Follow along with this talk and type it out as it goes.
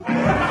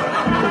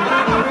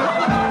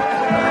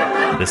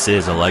This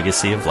is a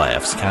legacy of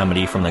laughs,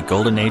 comedy from the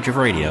golden age of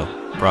radio,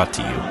 brought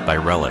to you by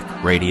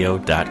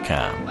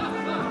RelicRadio.com.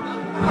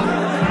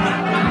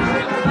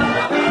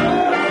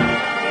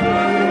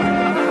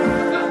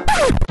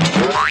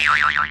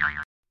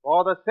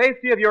 For the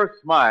safety of your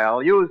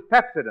smile, use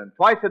Pepsodent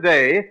twice a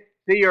day.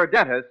 See your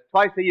dentist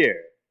twice a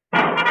year.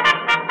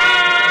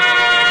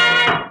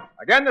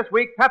 Again this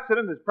week,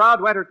 Pepsodent is proud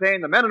to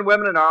entertain the men and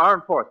women in our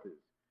armed forces.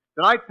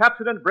 Tonight,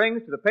 Pepsodent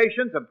brings to the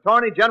patients of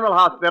Torney General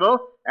Hospital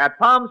at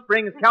Palm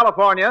Springs,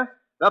 California,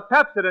 the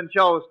Pepsodent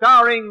Show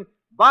starring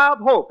Bob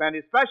Hope and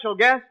his special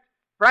guest,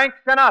 Frank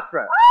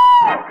Sinatra.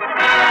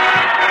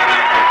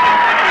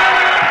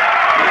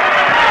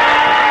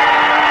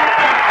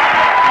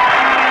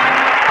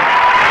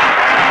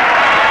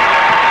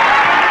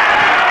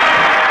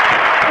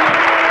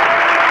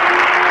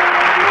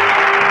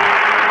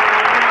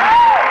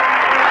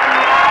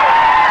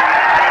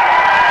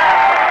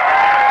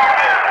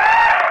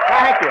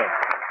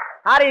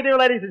 How do you do,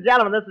 ladies and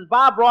gentlemen? This is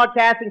Bob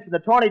broadcasting from the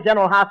Torney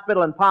General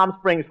Hospital in Palm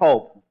Springs,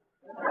 Hope.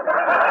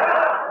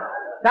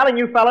 Telling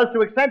you fellas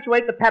to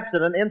accentuate the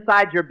Pepsodent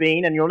inside your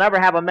bean, and you'll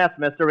never have a mess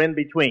mister in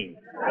between.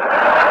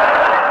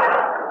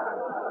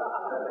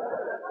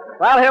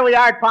 Well, here we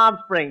are at Palm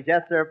Springs.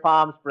 Yes, sir,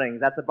 Palm Springs.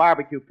 That's a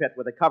barbecue pit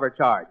with a cover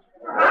charge.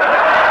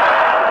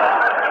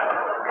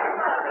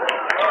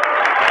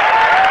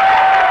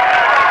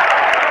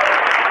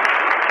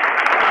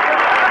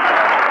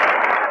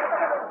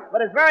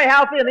 But it's very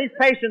healthy, and these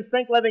patients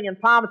think living in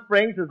Palm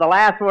Springs is the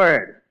last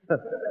word. The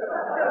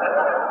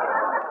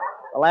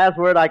last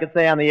word I could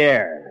say on the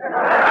air.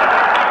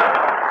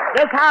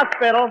 This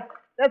hospital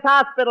is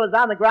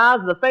on the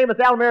grounds of the famous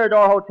El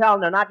Mirador Hotel,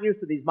 and they're not used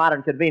to these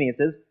modern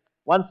conveniences.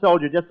 One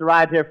soldier just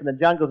arrived here from the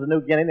jungles of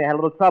New Guinea, and they had a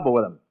little trouble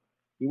with him.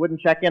 He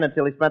wouldn't check in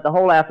until he spent the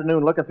whole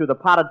afternoon looking through the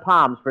potted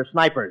palms for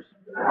snipers.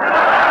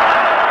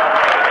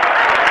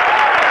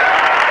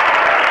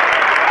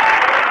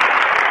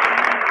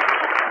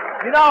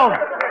 You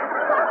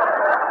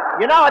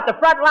know, at the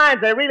front lines,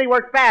 they really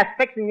work fast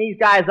fixing these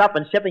guys up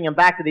and shipping them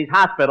back to these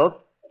hospitals.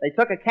 They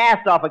took a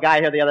cast off a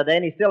guy here the other day,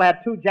 and he still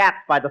had 2 Japs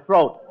by the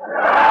throat.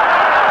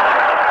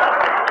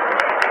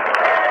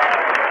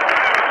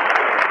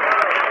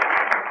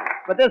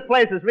 But this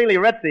place is really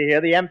ritzy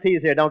here. The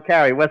MPs here don't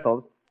carry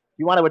whistles. If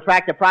you want to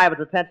attract the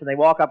private's attention, they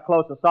walk up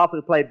close and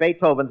softly play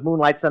Beethoven's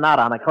Moonlight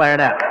Sonata on a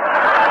clarinet.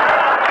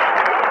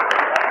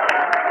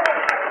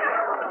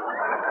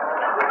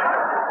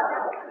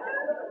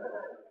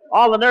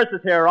 All the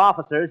nurses here are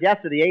officers.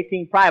 Yesterday,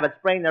 18 privates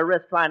sprained their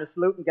wrists trying to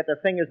salute and get their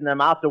fingers in their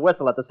mouth to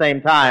whistle at the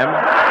same time.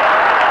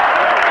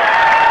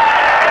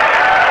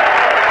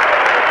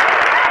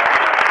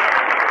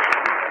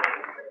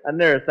 A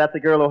nurse, that's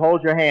a girl who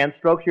holds your hand,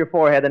 strokes your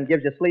forehead, and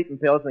gives you sleeping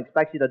pills and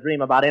expects you to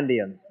dream about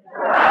Indians.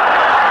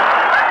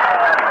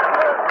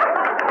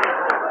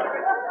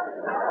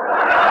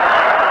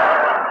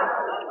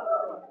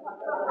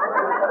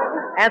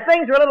 And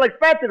things are a little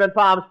expensive in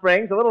Palm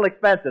Springs, a little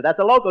expensive. That's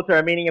a local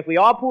term, meaning if we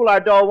all pool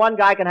our dough, one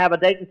guy can have a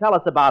date and tell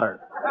us about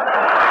her.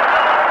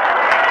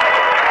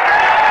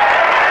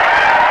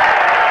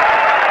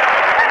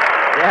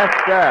 Yes,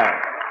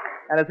 sir.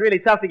 And it's really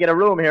tough to get a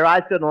room here.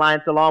 I stood in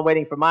line so long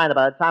waiting for mine that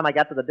by the time I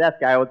got to the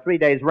desk, I owed 3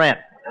 days' rent.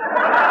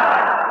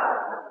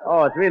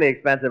 Oh, it's really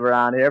expensive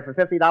around here. For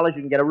 $50,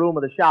 you can get a room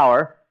with a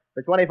shower.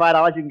 For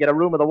 $25, you can get a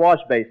room with a wash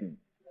basin.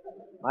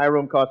 My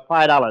room costs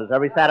 $5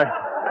 every Saturday.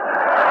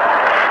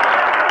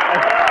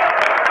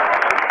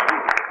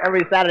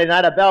 Every Saturday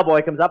night, a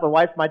bellboy comes up and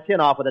wipes my chin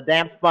off with a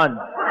damp sponge.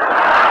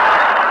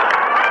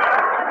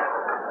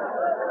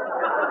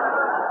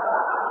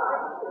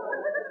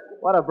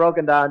 What a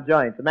broken-down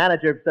joint. The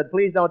manager said,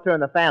 please don't turn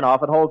the fan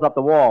off. It holds up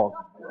the walls.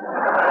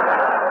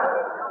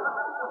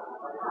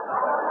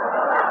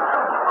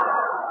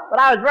 But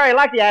I was very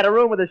lucky I had a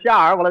room with a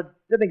shower. Well, it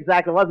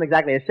wasn't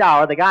exactly a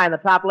shower. The guy in the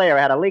top layer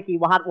had a leaky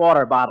hot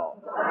water bottle.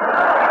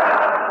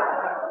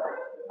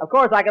 Of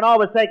course, I can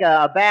always take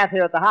a bath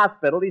here at the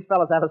hospital. These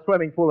fellows have a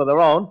swimming pool of their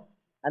own.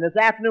 And this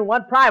afternoon,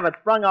 one private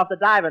sprung off the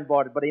diving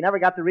board, but he never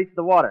got to reach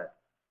the water.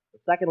 The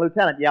second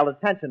lieutenant yelled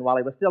attention while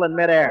he was still in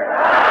midair.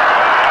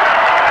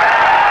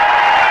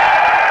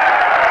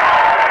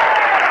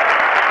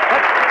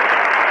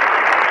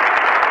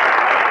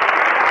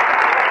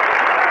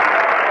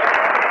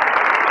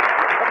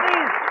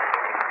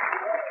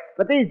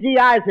 But these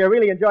GIs here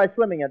really enjoy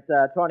swimming at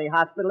Torney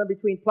Hospital. In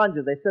between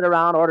plunges, they sit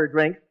around, order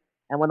drinks.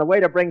 And when the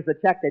waiter brings the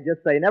check, they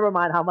just say, never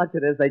mind how much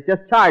it is, they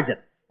just charge it.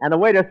 And the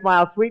waiter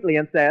smiles sweetly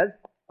and says,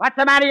 what's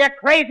the matter, you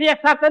crazy or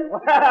something? How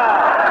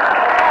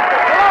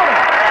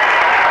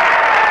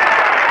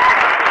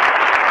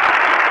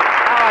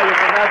are you,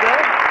 Professor?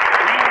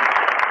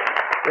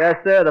 Yes,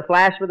 sir, the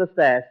flash with the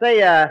stash. Say,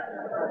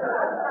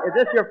 is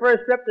this your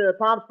first trip to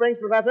Palm Springs,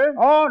 Professor?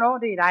 Oh, no,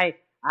 indeed. I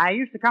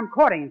used to come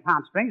courting in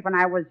Palm Springs when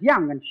I was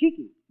young and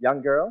cheeky.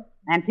 Young girl?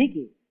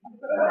 Antique.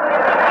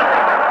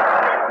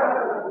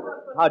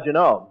 How'd you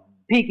know?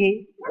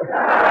 Peaky.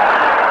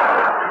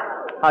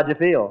 How'd you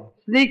feel?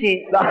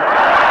 Sneaky.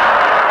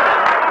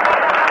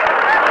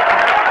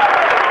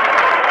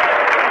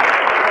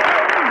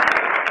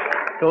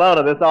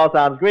 Kelowna, this all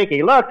sounds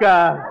Greeky. Look,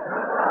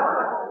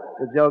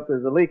 the joke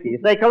is a leaky.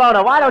 Say,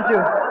 Kelowna, why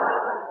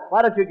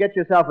don't you get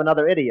yourself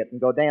another idiot and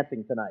go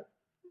dancing tonight?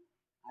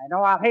 I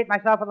know I'll hate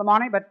myself in the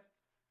morning, but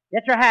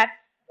get your hat.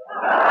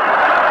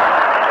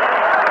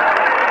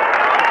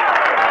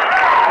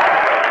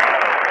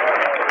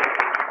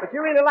 But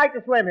you really like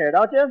to swim here,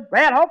 don't you?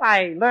 Well, Hope,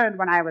 I learned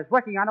when I was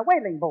working on a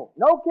whaling boat.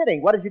 No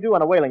kidding. What did you do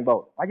on a whaling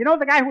boat? Well, you know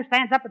the guy who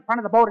stands up in front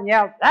of the boat and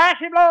yells, "There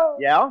she blows"?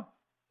 Yeah?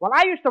 Well,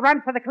 I used to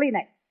run for the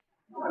Kleenex.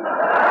 But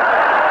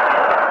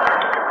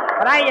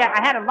I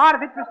had a lot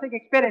of interesting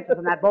experiences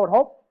in that boat,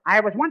 Hope.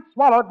 I was once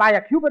swallowed by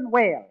a Cuban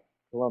whale.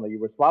 Kelowna, you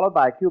were swallowed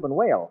by a Cuban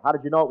whale. How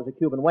did you know it was a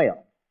Cuban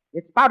whale?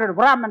 It spouted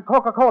rum and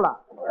Coca-Cola.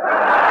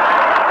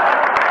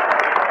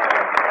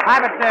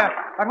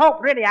 But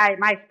Hope, really,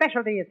 my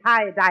specialty is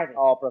high diving.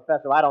 Oh,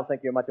 Professor, I don't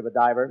think you're much of a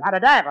diver. Not a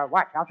diver.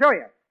 Watch, I'll show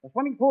you. The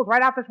swimming pool's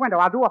right out this window.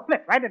 I'll do a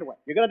flip right into it.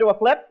 You're going to do a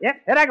flip?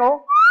 Yep, here I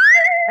go.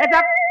 Heads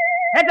up,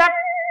 heads up,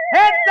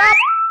 heads up!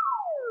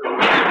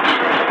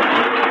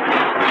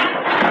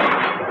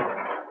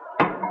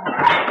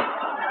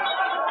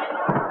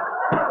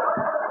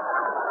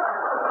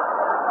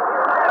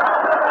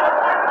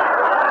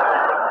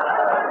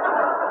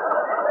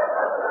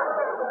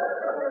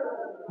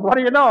 What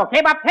do you know?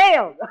 Came up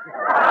tails.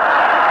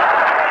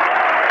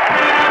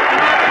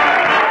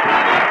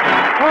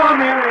 Poor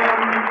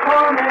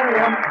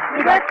Miriam,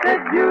 neglected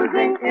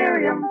using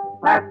Irium.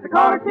 Past the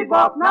corner she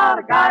walked, now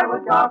the guy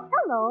was off.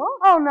 Hello.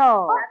 Oh,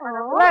 no.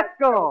 Uh-oh. Let's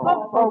go.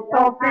 Folks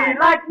don't be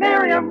like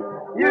Miriam,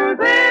 use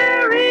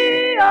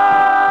Irium.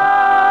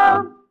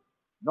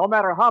 No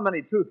matter how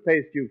many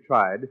toothpaste you've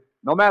tried,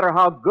 no matter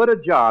how good a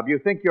job you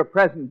think your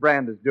present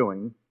brand is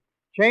doing,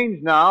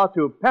 change now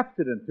to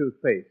Pepsodent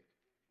toothpaste.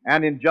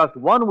 And in just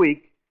 1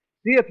 week,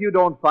 see if you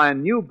don't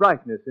find new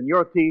brightness in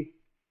your teeth,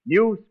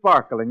 new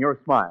sparkle in your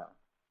smile.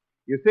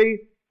 You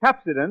see,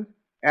 Pepsodent,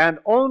 and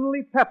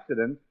only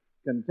Pepsodent,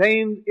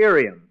 contains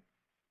Irium,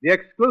 the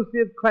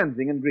exclusive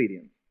cleansing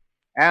ingredient.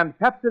 And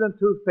Pepsodent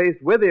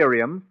toothpaste with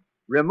Irium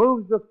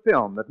removes the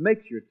film that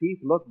makes your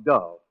teeth look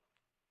dull.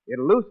 It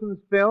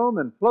loosens film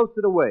and floats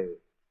it away,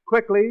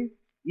 quickly,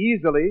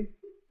 easily,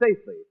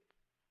 safely.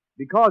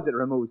 Because it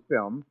removes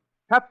film,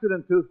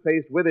 Pepsodent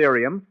toothpaste with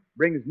Irium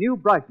brings new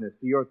brightness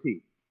to your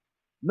teeth.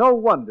 No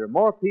wonder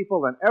more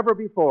people than ever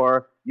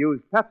before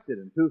use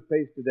Pepsodent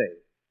toothpaste today.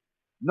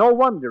 No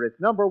wonder it's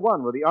number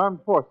one with the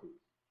armed forces.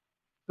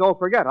 So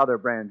forget other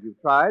brands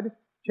you've tried.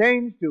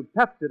 Change to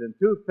Pepsodent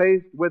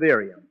toothpaste with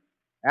Irium.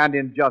 And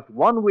in just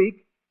 1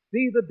 week,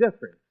 see the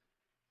difference.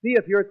 See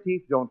if your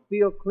teeth don't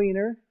feel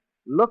cleaner,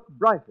 look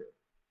brighter.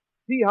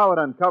 See how it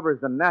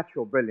uncovers the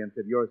natural brilliance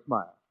of your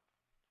smile.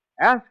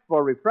 Ask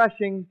for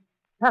refreshing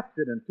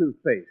Pepsodent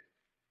toothpaste,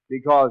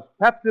 because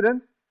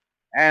Pepsodent,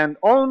 and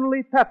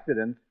only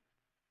Pepsodent,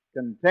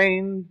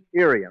 contains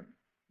Irium.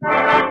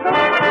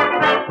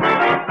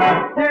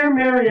 Dear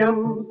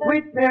Miriam,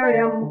 sweet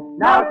Miriam,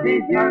 now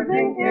she's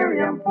using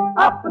Irium.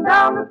 Up and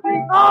down the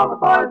street, all the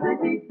boys they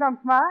beat. Some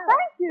smile.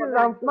 Thank you.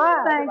 Well, don't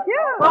smile. Thank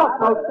you. So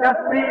folks just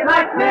be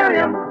like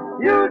Miriam,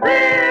 use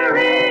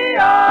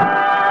Irium.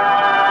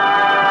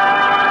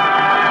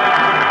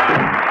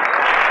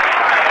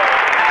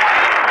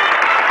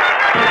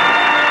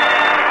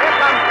 Here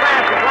comes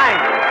Francis Lang.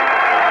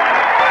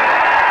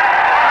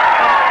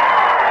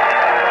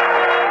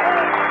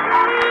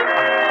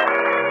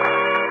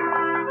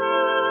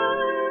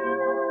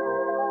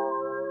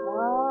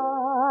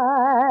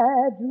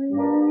 I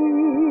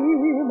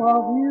dream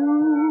of you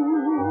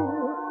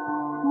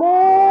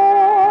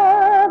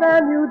more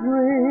than you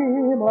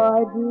dream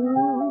I do.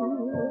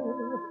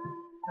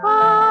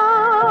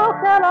 How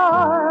can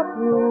I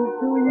prove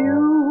to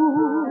you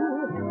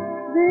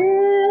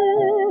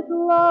this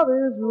love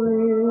is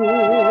real?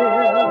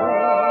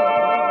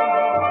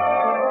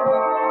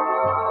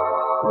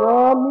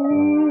 You're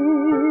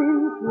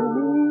mean to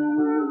me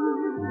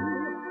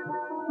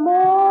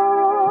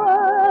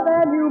more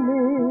than you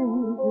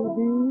mean to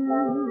be.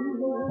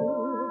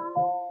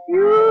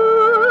 You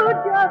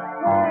just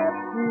can't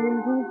seem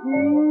to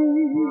see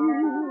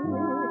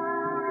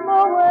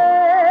the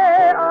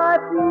way I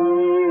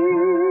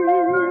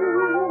feel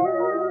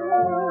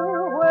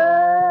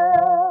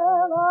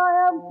when I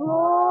am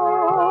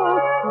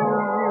close to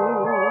you.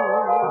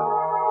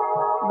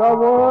 The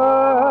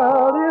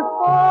world is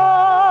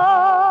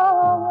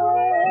far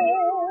away.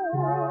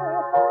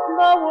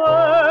 The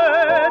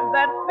words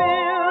that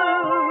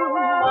fill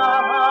my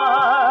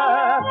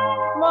heart,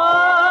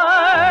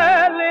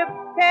 my lips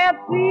can't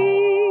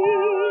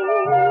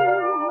seem to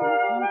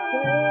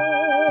say.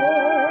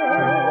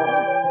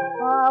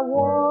 I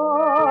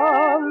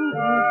want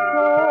you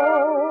so,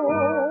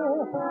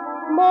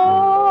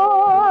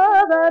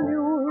 more than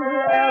you'll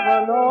ever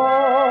know,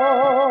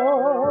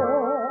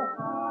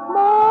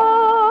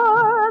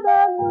 more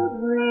than you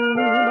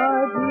dream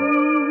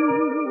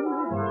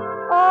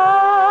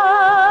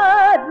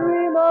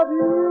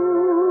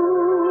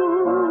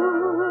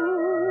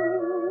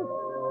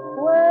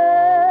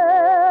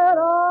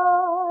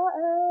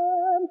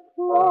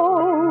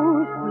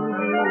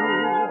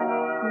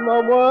the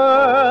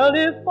world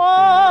is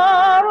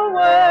far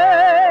away,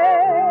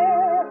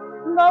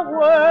 the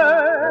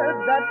words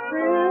that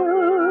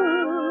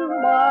fill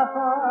my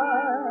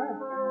heart,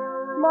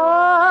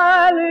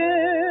 my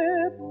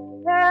lips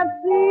can't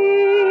seem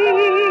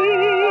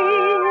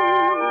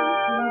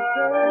to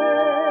say.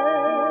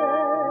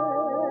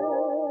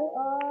 I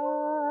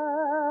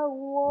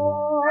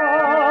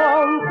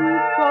want you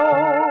so,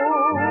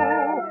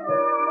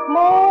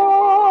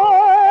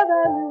 more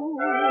than you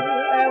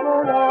ever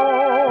know,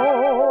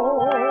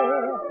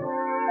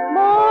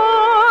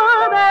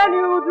 more than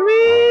you dream.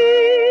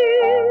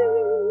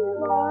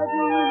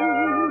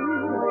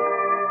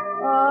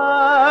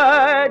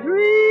 I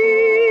dream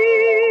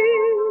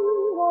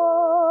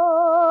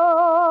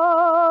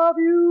of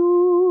you.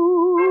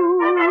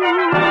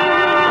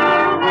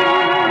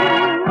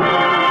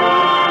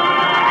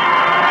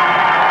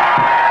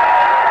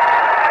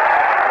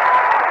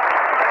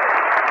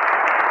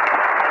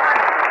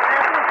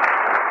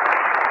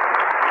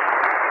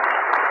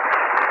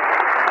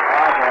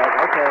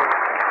 Okay.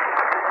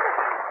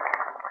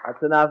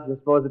 That's enough. You're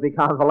supposed to be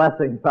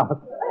convalescing, fellas.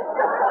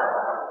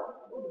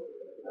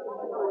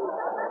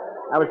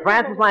 That was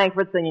Francis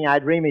Langford singing I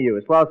Dream of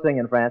You. Swell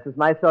singing, Francis.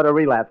 Nice sort of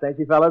relapse, ain't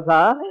she, fellas,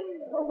 huh?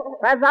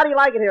 Francis, how do you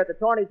like it here at the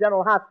Torney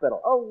General Hospital?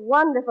 Oh,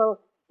 wonderful.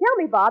 Tell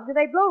me, Bob, do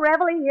they blow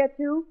reveille here,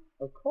 too?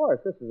 Of course.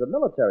 This is a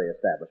military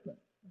establishment.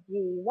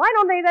 Gee, why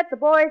don't they let the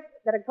boys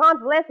that are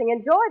convalescing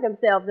enjoy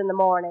themselves in the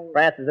morning?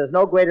 Francis, there's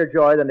no greater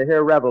joy than to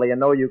hear reveille and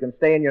know you can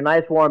stay in your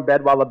nice warm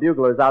bed while the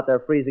bugler's out there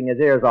freezing his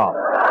ears off.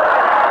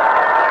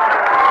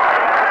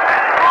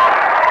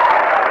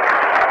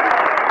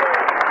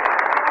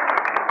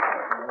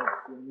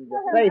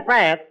 Say,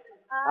 France,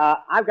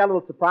 I've got a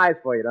little surprise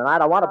for you tonight.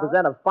 I want to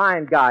present a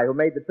fine guy who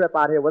made the trip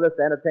out here with us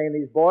to entertain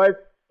these boys,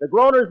 the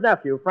Groner's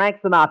nephew,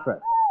 Frank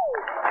Sinatra.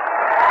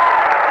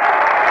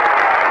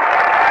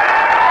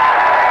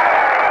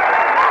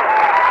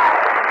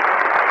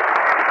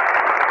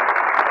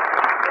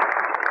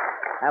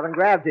 Haven't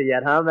grabbed you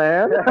yet, huh,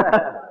 man?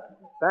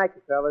 Thank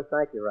you, fellas.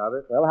 Thank you,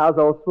 Robert. Well, how's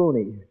old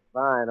Spoony?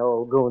 Fine,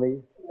 old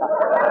Goonie.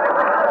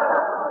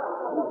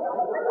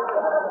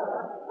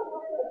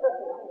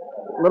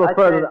 A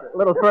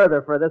little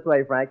further for this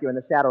way, Frank. You're in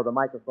the shadow of the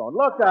microphone.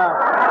 Look,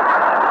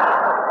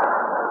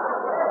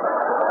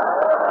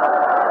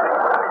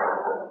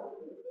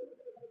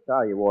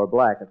 Sorry you wore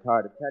black. It's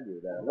hard to tell you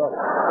there. Look.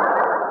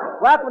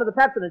 Welcome to the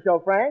Pepsodent Show,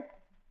 Frank.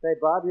 Say,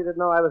 Bob, you didn't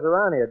know I was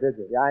around here, did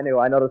you? Yeah, I knew.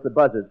 I noticed the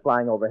buzzards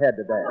flying overhead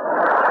today.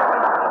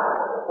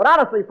 But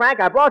honestly, Frank,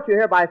 I brought you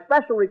here by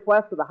special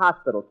request of the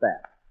hospital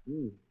staff.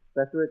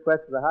 Special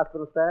request to the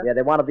hospital staff? Yeah,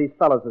 they wanted these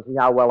fellows to see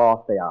how well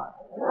off they are.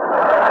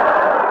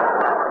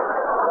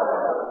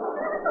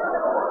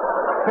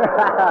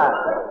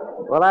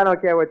 Well, I don't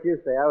care what you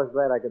say. I was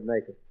glad I could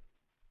make it.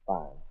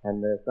 Fine.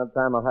 And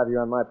sometime I'll have you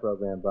on my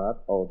program,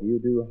 Bob. Oh, do you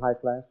do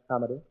high-class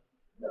comedy?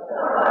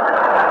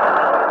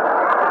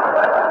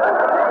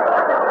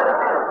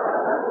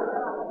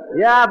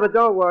 Yeah, but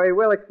don't worry.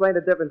 We'll explain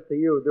the difference to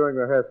you during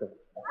rehearsal.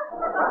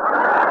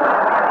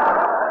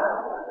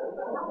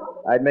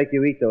 I'd make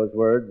you eat those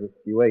words if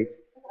you ate.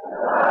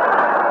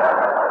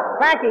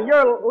 Frankie,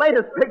 your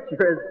latest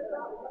picture is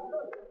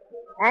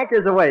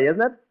Anchors Away,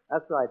 isn't it?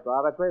 That's right,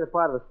 Bob. I play the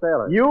part of a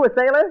sailor. You a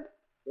sailor?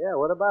 Yeah,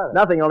 what about it?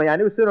 Nothing, only I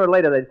knew sooner or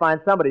later they'd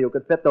find somebody who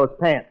could fit those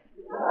pants.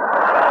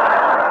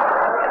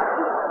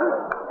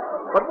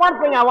 But one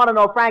thing I want to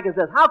know, Frank, is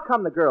this. How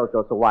come the girls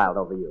go so wild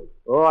over you?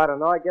 Oh, I don't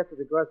know. I guess it's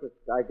because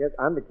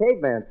I'm the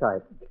caveman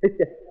type.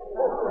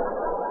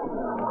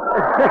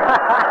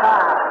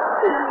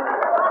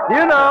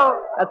 You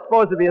know, that's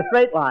supposed to be a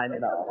straight line,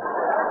 you know.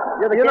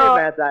 You're the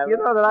caveman type. You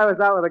know that I was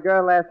out with a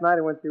girl last night,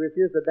 and when she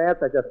refused to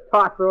dance, I just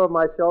tossed her over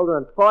my shoulder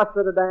and forced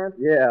her to dance?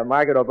 Yeah,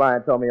 Margaret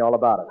O'Brien told me all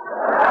about it.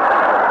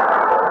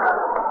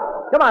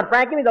 Come on,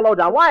 Frank, give me the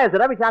lowdown. Why is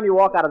it every time you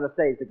walk out on the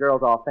stage, the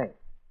girls all faint?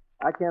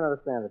 I can't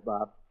understand it,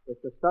 Bob.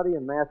 It's a study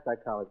in mass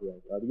psychology.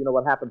 Do you know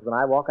what happens when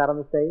I walk out on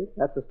the stage?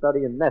 That's a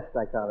study in mess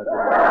psychology.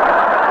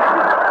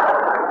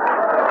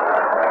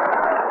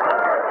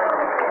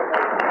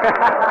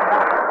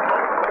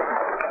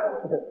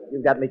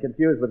 You've got me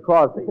confused with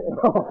Crosby.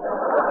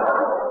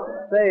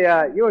 Say,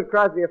 you and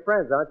Crosby are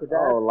friends, aren't you, Dad?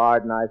 Oh,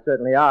 Lard and I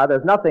certainly are.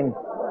 There's nothing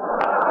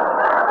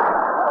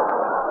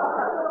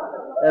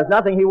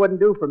he wouldn't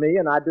do for me,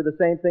 and I'd do the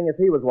same thing if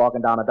he was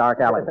walking down a dark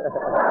alley.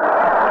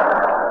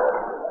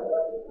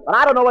 But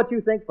I don't know what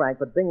you think, Frank,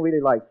 but Bing really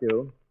likes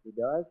you. He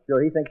does?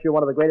 Sure, he thinks you're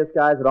one of the greatest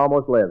guys that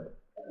almost lived.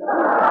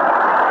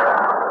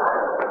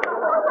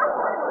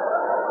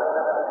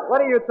 What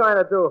are you trying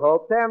to do,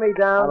 Hope? Tear me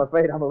down? I'm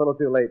afraid I'm a little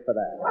too late for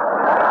that.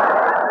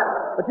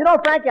 But you know,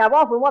 Frankie, I've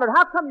often wondered,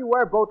 how come you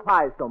wear bow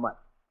ties so much?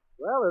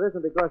 Well, it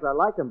isn't because I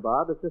like them,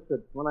 Bob. It's just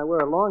that when I wear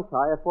a long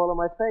tie, I fall on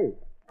my face.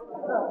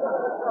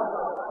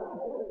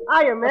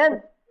 Hiya,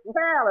 men.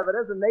 Well, if it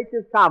isn't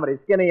nature's comedy,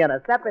 Skinny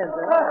Innes. Step in,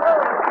 sir.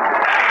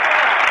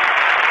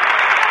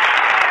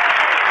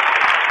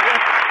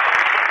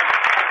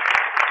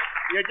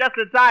 You're just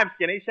in time,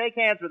 Skinny. Shake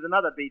hands with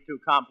another B2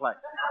 complex.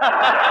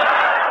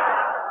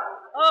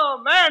 Oh,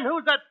 Oh, man,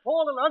 who's that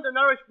poor little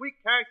undernourished, weak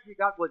character you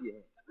got with you?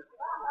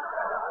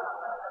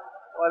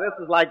 Boy, this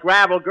is like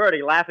Gravel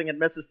Gertie laughing at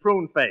Mrs.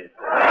 Pruneface.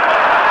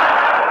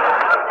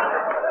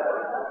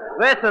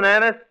 Listen,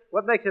 Ennis,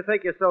 what makes you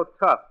think you're so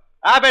tough?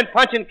 I've been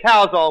punching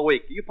cows all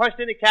week. You punched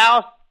any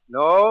cows?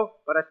 No,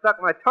 but I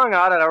stuck my tongue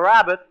out at a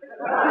rabbit.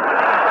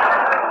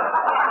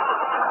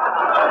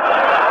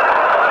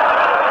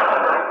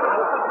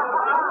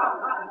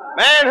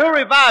 Man, who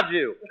revived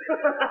you? Who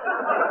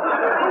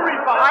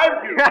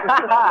revived you?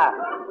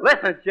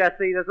 Listen,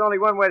 Jesse, there's only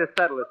one way to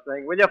settle this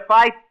thing. Will you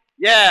fight?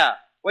 Yeah.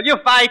 Will you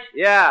fight?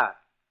 Yeah.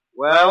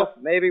 Well,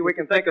 maybe we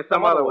can think of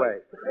some other way.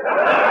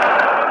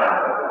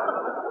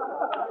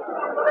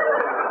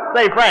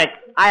 Say, Frank,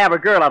 I have a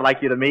girl I'd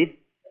like you to meet.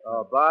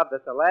 Oh, Bob,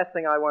 that's the last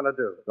thing I want to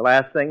do. The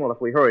last thing? Well,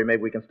 if we hurry,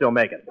 maybe we can still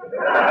make it.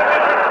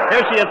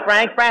 Here she is,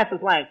 Frank.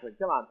 Frances Langford.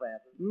 Come on,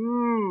 Frances.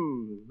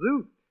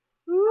 Zoot.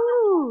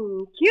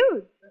 Ooh,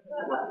 cute.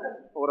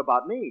 What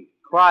about me?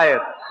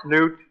 Quiet,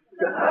 snoot.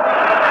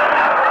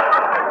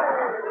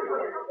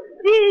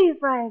 Gee,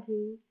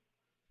 Frankie.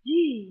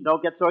 Gee.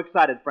 Don't get so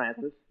excited,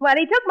 Frances. Well,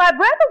 he took my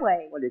breath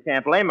away. Well, you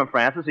can't blame him,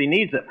 Frances. He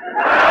needs it.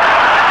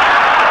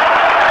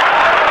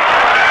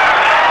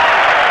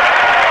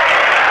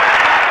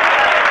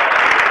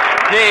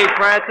 Gee,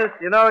 Francis,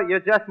 you know,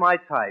 you're just my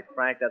type.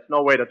 Frank, that's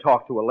no way to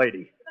talk to a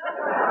lady.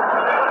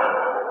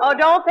 Oh,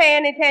 don't pay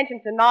any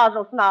attention to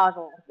nozzle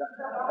snozzle.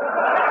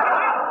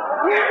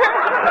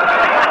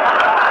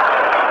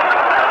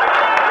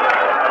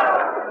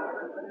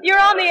 You're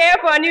on the air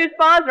for a new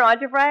sponsor,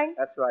 aren't you, Frank?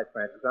 That's right,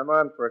 Francis. I'm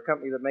on for a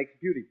company that makes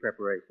beauty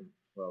preparations.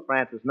 Well,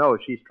 Frances knows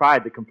she's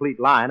tried the complete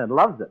line and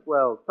loves it.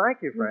 Well,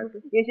 thank you,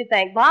 Francis. You should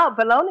thank Bob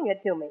for loaning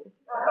it to me.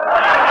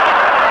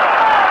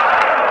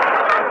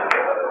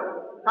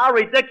 How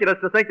ridiculous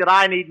to think that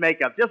I need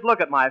makeup. Just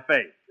look at my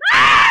face.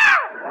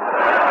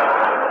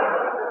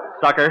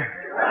 Sucker.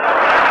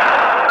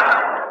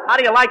 How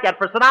do you like that?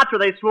 For Sinatra,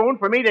 they swoon.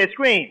 For me, they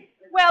scream.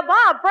 Well,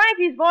 Bob,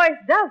 Frankie's voice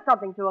does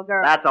something to a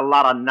girl. That's a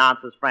lot of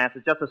nonsense,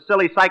 Francis. Just a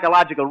silly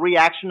psychological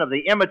reaction of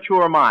the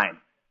immature mind.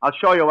 I'll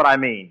show you what I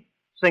mean.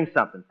 Sing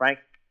something, Frank.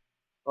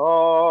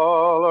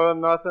 All or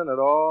nothing at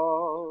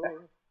all.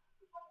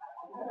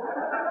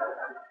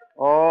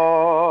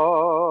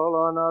 All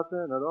or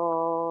nothing at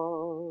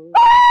all.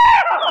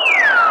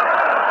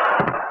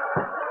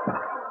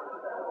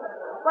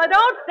 Well,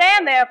 don't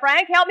stand there,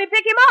 Frank. Help me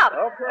pick him up.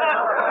 Okay.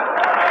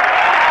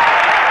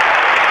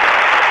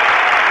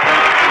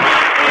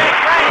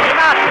 Frank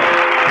Sinatra.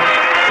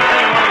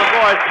 One of the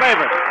boys'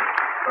 favorites.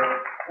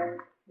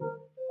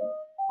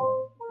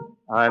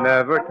 I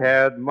never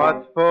cared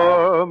much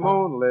for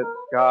moonlit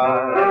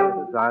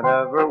skies. I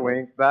never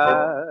winked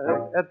back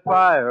at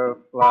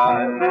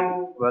fireflies.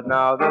 But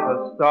now that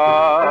the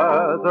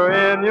stars are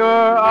in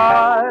your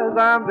eyes,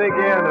 I'm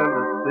beginning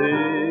to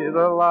see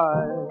the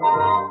light.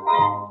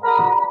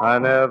 I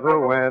never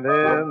went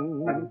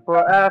in for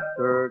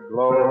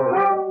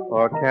afterglow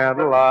or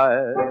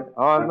candlelight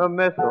on the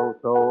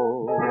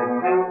mistletoe.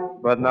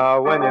 But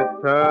now when you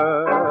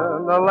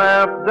turn the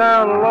lamp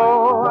down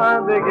low,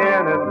 I'm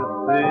beginning to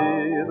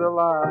see the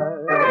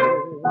light.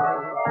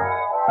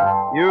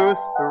 Used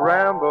to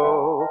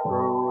ramble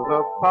through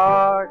the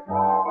park,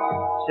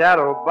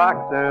 shadow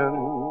boxing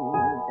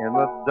in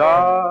the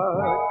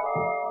dark.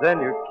 Then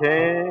you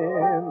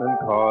came and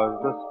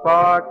caused a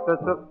spark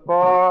that's a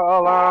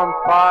 4-alarm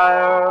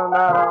fire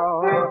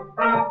now.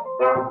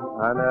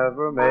 I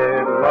never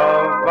made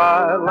love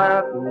by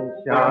lantern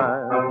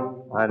shine.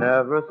 I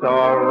never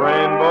saw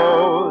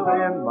rainbows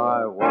in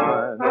my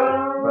wine.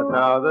 But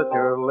now that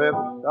your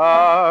lips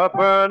are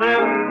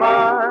burning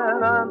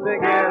mine, I'm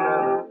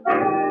beginning to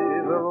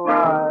see the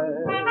light.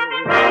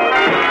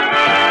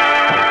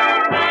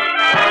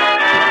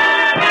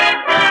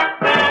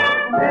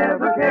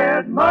 Never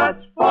cared much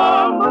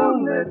for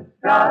moonlit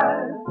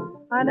skies.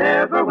 I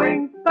never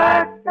winked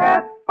back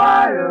at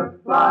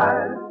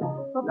fireflies.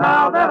 But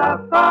now that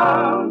I've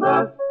found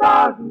the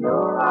stars in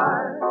your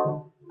eyes,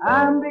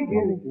 I'm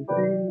beginning to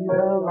see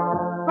the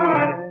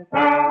light.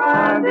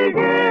 I'm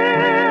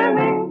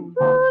beginning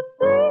to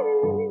see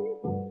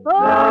the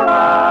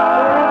light.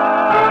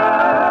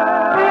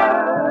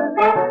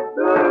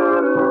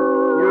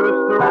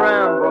 Used to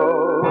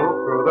ramble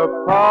through the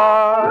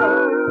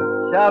park,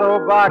 shadow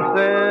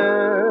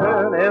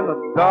boxing in the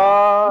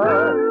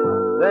dark.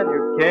 Then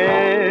you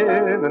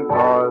came and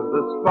caused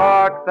the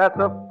spark that's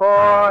a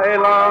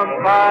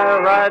 4-alarm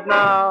fire right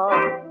now.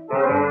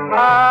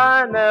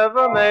 I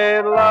never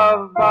made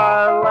love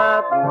by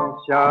lantern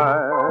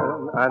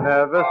shine. I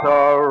never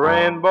saw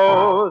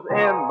rainbows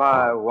in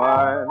my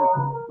wine.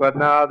 But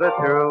now that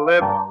your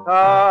lips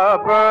are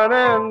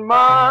burning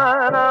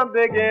mine, I'm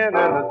beginning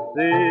to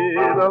see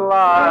the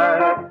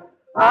light.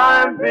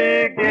 I'm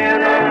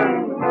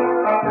beginning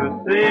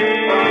to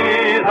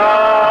see the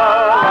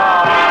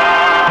light.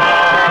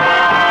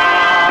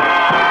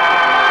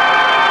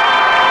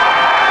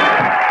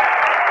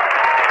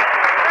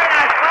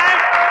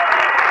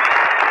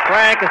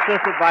 Frank,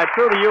 assisted by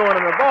Trudy Ewan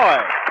and the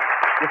boys.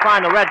 You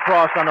find the Red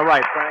Cross on the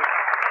right, Frank.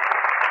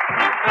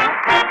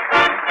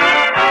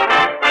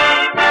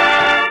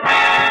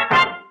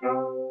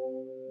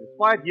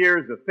 Despite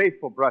years of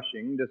faithful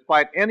brushing,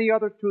 despite any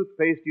other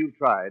toothpaste you've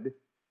tried,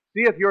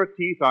 see if your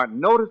teeth aren't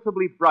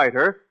noticeably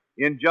brighter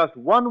in just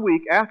 1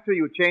 week after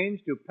you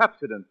change to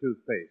Pepsodent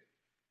toothpaste.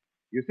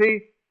 You see,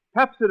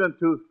 Pepsodent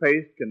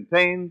toothpaste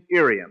contains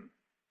Irium,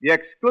 the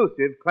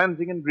exclusive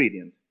cleansing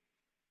ingredient.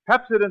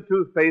 Pepsodent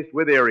toothpaste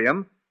with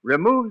Irium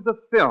removes the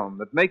film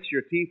that makes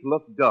your teeth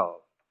look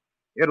dull.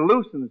 It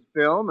loosens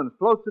film and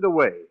floats it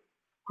away,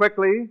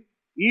 quickly,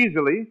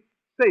 easily,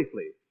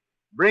 safely,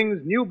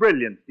 brings new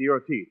brilliance to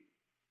your teeth.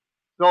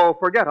 So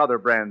forget other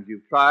brands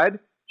you've tried,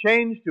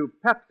 change to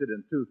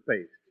Pepsodent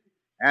toothpaste,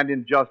 and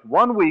in just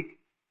 1 week,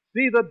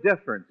 see the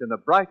difference in the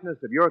brightness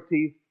of your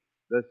teeth,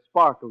 the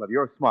sparkle of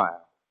your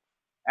smile.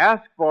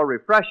 Ask for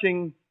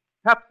refreshing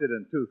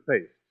Pepsodent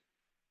toothpaste,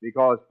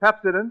 because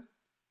Pepsodent,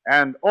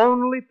 and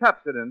only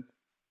Pepsodent,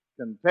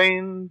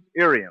 contains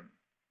Irium.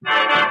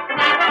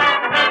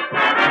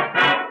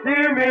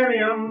 Dear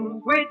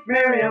Miriam, sweet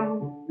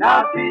Miriam,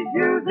 now she's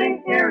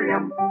using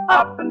Irium.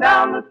 Up and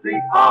down the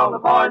street, all the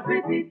boys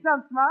repeat,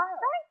 some smile.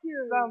 Thank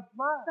you. Some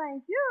smile.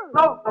 Thank you.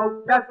 So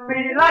folks just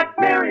be like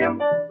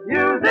Miriam,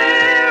 use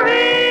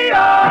Irium.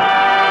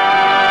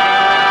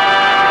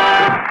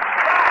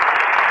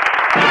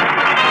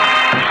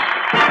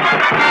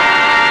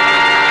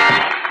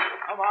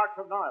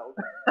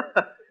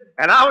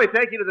 And now we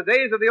take you to the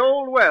days of the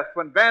Old West,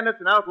 when bandits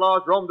and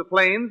outlaws roamed the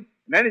plains,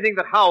 and anything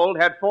that howled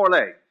had 4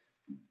 legs.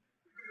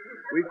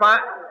 We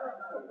find...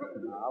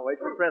 I'll wait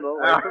for Prindle.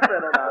 Wait for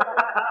Prindle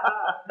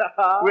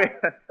now.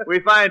 we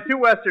find 2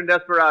 Western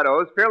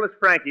desperados, Fearless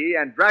Frankie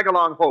and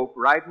Drag-Along Hope,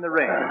 right in the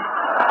ring.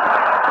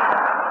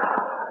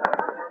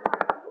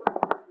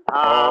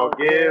 Oh,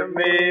 give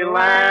me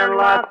land,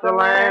 lots of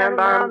land,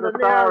 under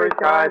starry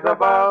skies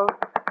above.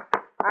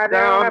 I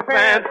don't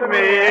fancy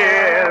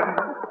me.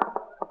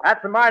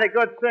 That's a mighty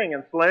good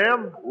singing,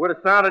 Slim. Would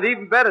have sounded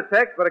even better,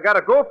 Tex, but I got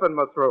a gopher in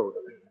my throat.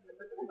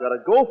 You got a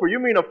gopher? You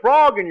mean a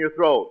frog in your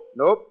throat?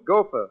 Nope,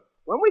 gopher.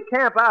 When we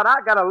camp out, I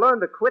gotta learn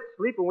to quit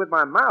sleeping with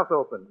my mouth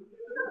open.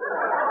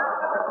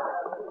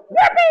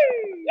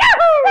 Yippee!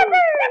 Yahoo!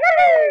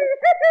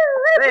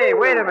 Hey,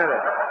 wait a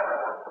minute.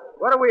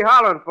 What are we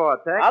hollering for,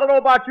 Tex? I don't know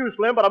about you,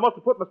 Slim, but I must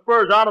have put my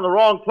spurs on in the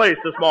wrong place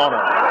this morning.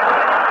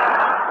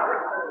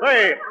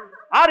 Hey,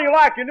 how do you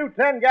like your new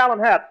 10-gallon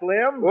hat,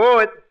 Slim? Oh,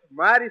 it's a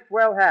mighty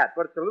swell hat,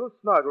 but it's a little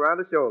snug around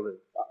the shoulders.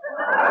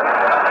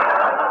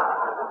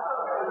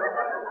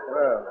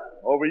 Well,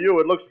 over you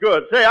it looks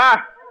good. Say,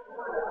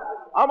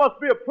 I must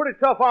be a pretty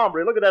tough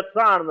hombre. Look at that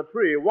sign on the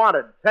tree.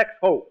 Wanted, Tex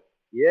Hope.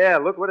 Yeah,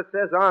 look what it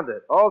says on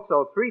it.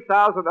 Also,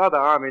 3,000 other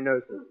Army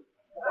nurses.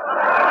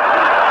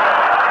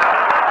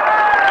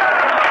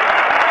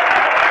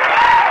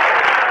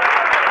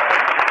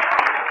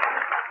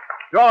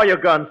 Draw your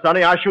gun,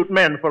 Sonny. I shoot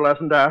men for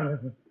lesson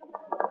down.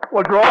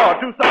 Well, draw.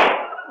 2 seconds.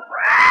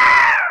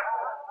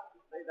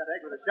 Save that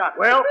egg with a shot.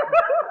 Well,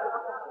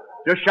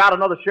 just shot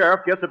another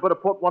sheriff. Guess I better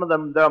put one of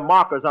them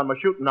markers on my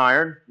shooting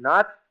iron.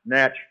 Not?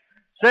 Natch.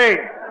 Say,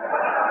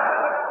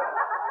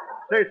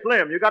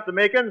 Slim, you got the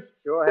makings?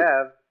 Sure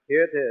have.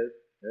 Here it is.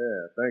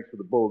 Yeah, thanks for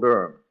the Bull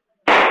Durham.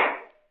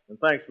 And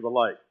thanks for the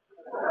light.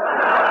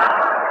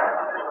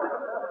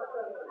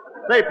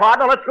 Say,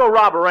 partner, let's go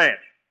rob a ranch.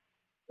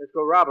 Let's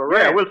go rob a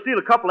ranch. Yeah, we'll steal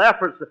a couple of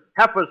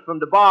heifers from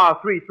the bar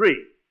 3-3.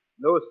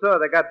 No, sir,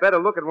 they got better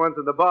looking ones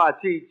in the bar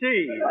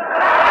Chi-Chi.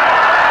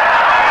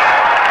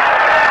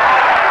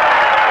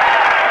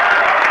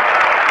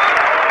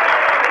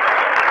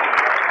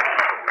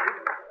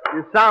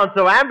 You sound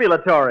so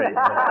ambulatory.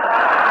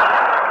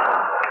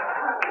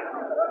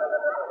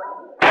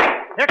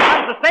 Here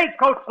comes the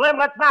stagecoach, Slim.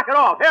 Let's knock it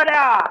off. Here they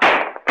are.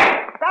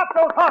 Stop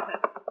those horses.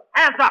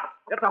 Hands up.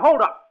 It's a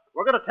hold-up.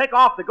 We're going to take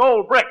off the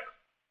gold bricks.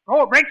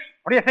 Gold bricks?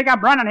 What do you think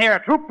I'm running here, a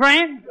troop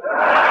train?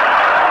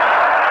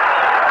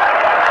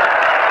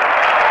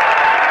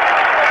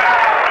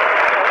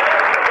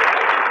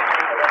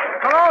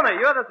 Corona,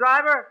 you're the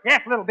driver?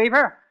 Yes, little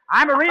beaver.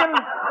 I'm a real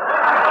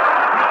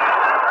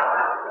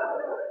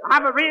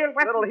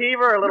Western... Little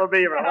heaver or little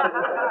beaver?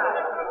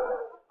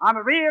 I'm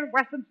a real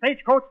Western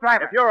stagecoach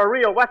driver. If you're a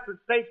real Western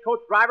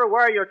stagecoach driver,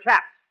 where are your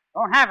chaps?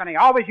 Don't have any.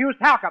 Always use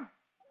talcum.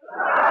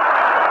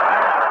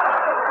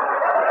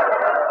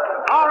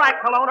 All right,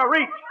 Kelowna,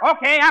 reach.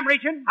 Okay, I'm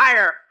reaching.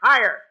 Higher,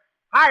 higher,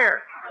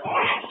 higher.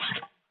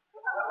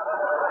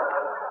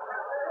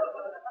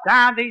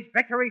 Down these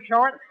victory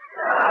shorts.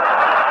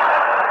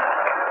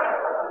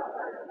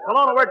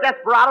 Kelowna, we're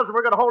desperados and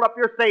we're going to hold up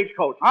your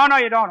stagecoach. Oh, no,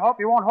 you don't, Hope.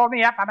 You won't hold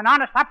me up. I'm an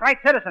honest,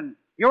 upright citizen.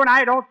 You and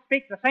I don't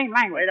speak the same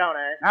language. We don't,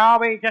 eh? No,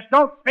 we just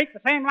don't speak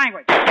the same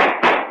language. Oh,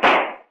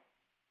 I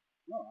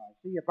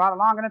see you brought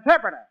along an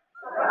interpreter.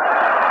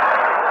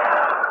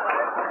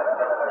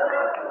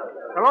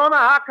 Kelowna,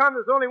 how come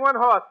there's only one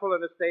horse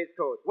pulling the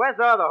stagecoach? Where's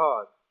the other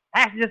horse?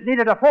 Passengers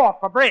needed a fourth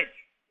for bridge.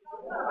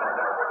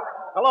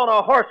 Kelowna,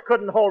 a horse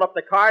couldn't hold up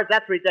the cars.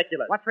 That's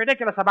ridiculous. What's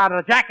ridiculous about it?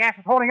 A jackass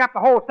is holding up the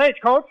whole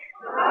stagecoach.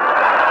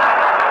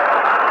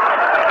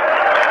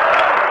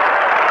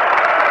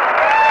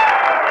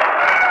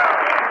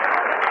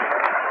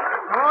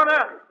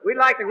 Clona, we'd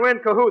like to go in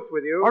cahoots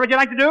with you. What would you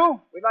like to do?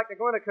 We'd like to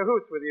go into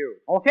cahoots with you.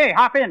 Okay,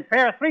 hop in.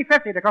 Fare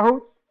 $3.50 to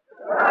Cahoots.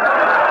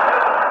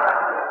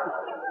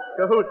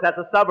 Cahoots, that's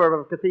a suburb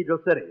of Cathedral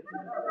City.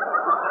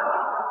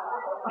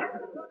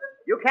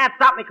 You can't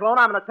stop me, Clona.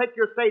 I'm going to take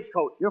your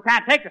stagecoach. You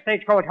can't take the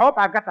stagecoach, Hope.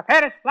 I've got the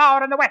fattest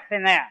flower in the West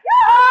in there.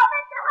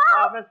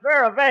 Oh, Miss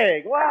Vera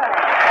Vague. Wow.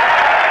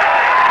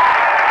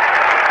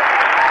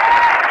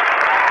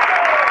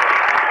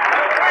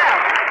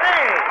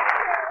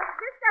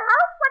 Mr.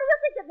 Hope, what do you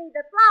think of me,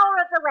 the flower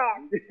of the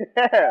West?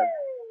 Yes.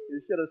 You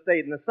should have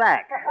stayed in the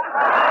sack.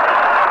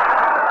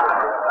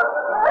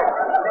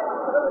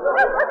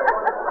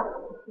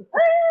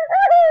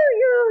 Oh,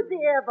 you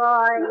dear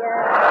boy.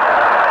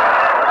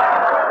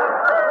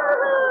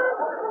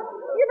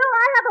 You know,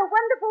 I have a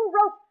wonderful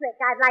rope trick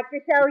I'd like to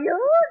show you.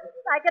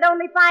 If I could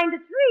only find a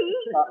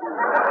tree.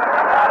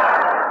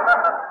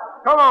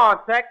 Come on,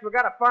 Tex. We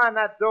got to find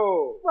that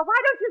dough. Well, why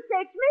don't you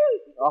stake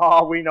me?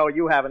 Oh, we know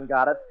you haven't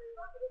got it.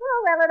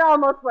 Oh, well, it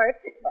almost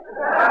worked.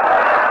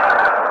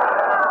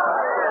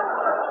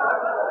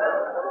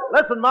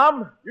 Listen,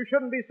 Mom, you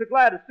shouldn't be so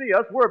glad to see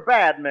us. We're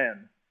bad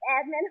men.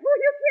 Bad men? Who are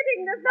you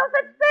kidding? There's no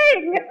such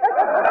thing.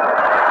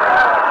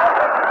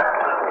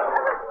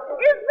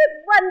 Isn't it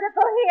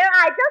wonderful here?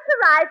 I just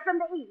arrived from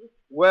the East.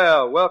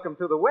 Well, welcome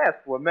to the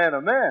West, where men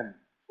are men.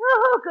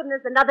 Oh,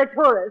 goodness, another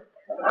tourist.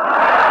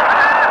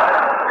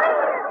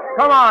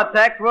 Come on,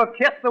 Tex. We'll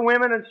kiss the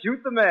women and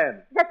shoot the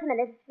men. Just a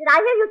minute. Did I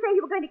hear you say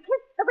you were going to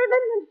kiss the women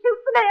and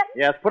shoot the men?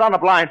 Yes, put on a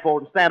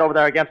blindfold and stand over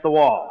there against the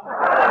wall. Oh,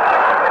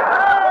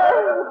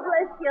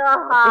 bless your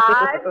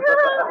heart. What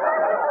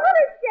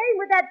a shame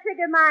with that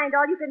trigger mind.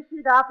 All you can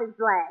shoot off is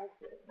glass.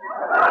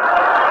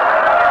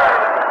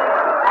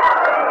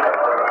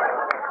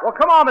 Well,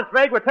 come on, Miss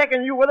Vague. We're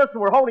taking you with us and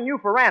we're holding you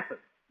for ransom.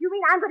 You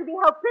mean I'm going to be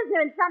held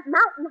prisoner in some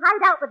mountain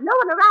hideout with no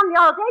one around me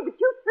all day but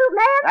you two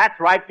men? That's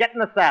right. Get in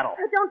the saddle.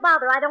 Oh, don't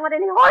bother. I don't want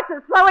any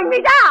horses slowing me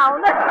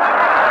down.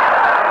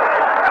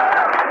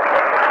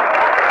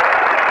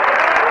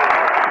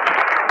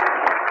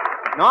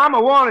 No, I'm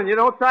a warning you.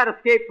 Don't try to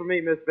escape from me,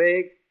 Miss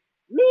Vague.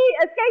 Me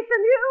escape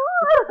from you?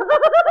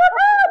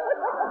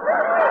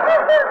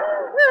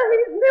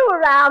 He's new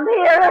around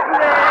here, isn't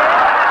he?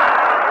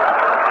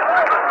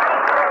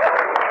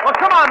 Well,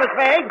 come on, Miss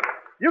Vague.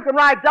 You can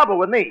ride double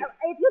with me.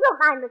 Oh, if you don't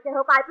mind, Mr.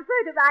 Hope, I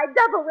prefer to ride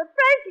double with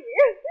Frankie.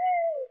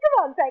 Come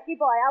on, Frankie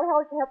boy. I'll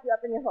help you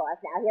up on your horse.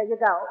 Now, here you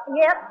go.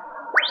 Yep.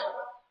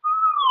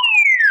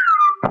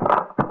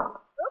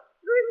 Oops,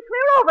 threw him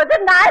clear over,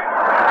 didn't I?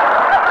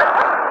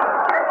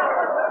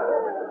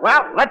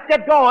 Well, let's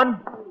get going.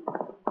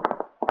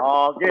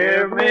 Oh,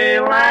 give me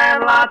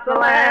land, lots of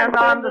land,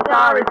 under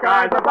starry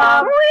skies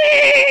above.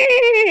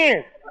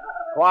 Whee!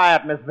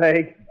 Quiet, Miss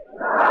Vague.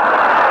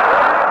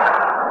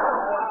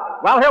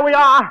 Well, here we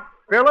are.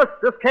 Fearless,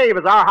 this cave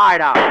is our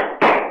hideout.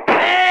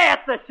 Hey,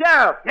 it's the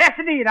sheriff. Yes,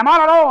 indeed. I'm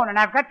all alone, and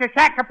I've got your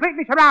shack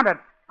completely surrounded.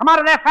 Come out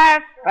of there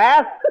fast.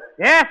 Fast?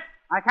 Yes.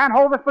 I can't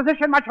hold this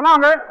position much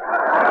longer.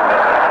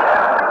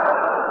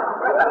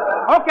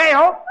 Okay,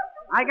 Hope.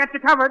 I got you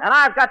covered. And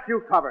I've got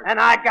you covered. And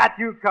I got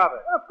you covered.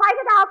 Well, fight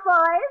it out,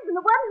 boys. And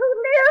the one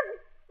who lives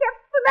gets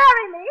to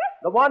marry me.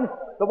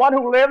 The one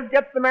who lives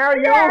gets to marry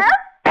you? Yes.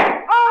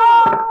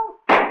 Oh!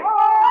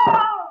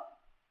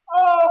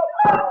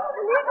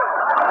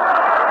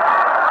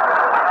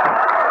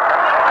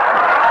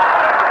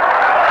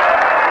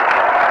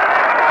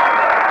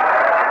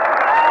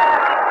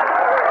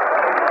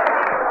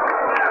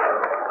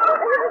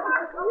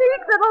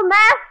 Neat little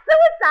mass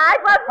suicide,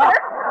 wasn't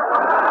it?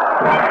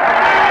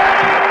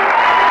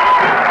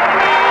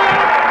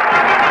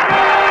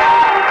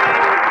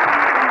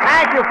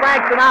 Thank you,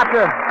 Frank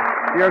Sinatra,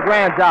 for your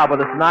grand job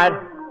with us tonight.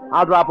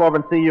 I'll drop over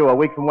and see you a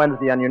week from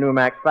Wednesday on your new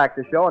Max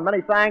Factor show. And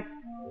many thanks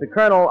to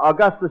Colonel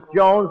Augustus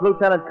Jones,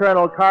 Lieutenant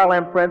Colonel Carl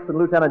M. Prince, and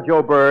Lieutenant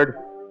Joe Bird.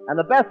 And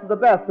the best of the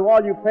best to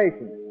all you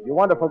patients, you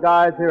wonderful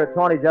guys here at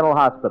Tawny General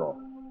Hospital.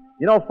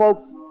 You know,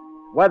 folks,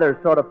 weather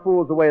sort of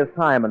fools away his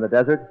time in the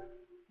desert.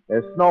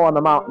 There's snow on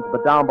the mountains,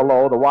 but down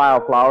below, the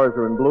wildflowers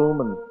are in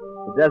bloom, and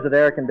the desert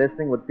air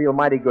conditioning would feel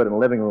mighty good in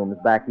living rooms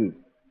back east.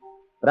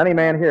 But any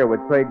man here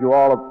would trade you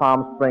all of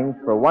Palm Springs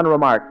for one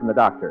remark from the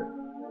doctor.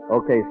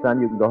 Okay, son,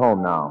 you can go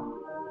home now.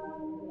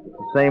 It's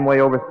the same way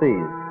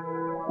overseas.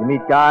 You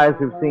meet guys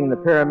who've seen the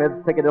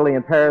pyramids, Piccadilly,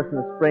 and Paris in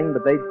the spring,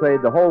 but they'd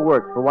trade the whole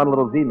works for one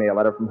little V-mail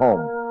letter from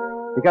home.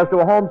 Because to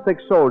a homesick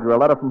soldier, a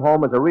letter from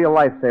home is a real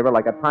lifesaver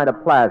like a pint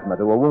of plasma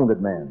to a wounded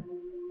man.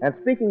 And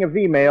speaking of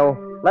V-mail,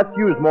 let's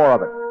use more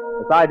of it.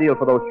 It's ideal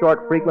for those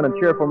short, frequent, and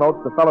cheerful notes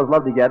the fellows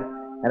love to get,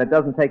 and it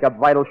doesn't take up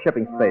vital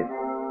shipping space.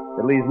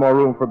 It leaves more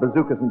room for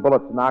bazookas and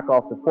bullets to knock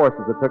off the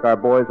forces that took our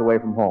boys away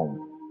from home.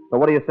 So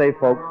what do you say,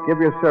 folks? Give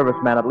your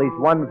serviceman at least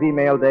one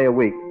V-mail day a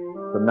week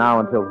from now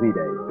until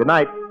V-Day. Good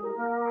night.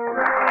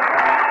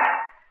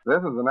 This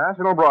is the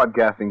National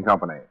Broadcasting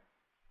Company.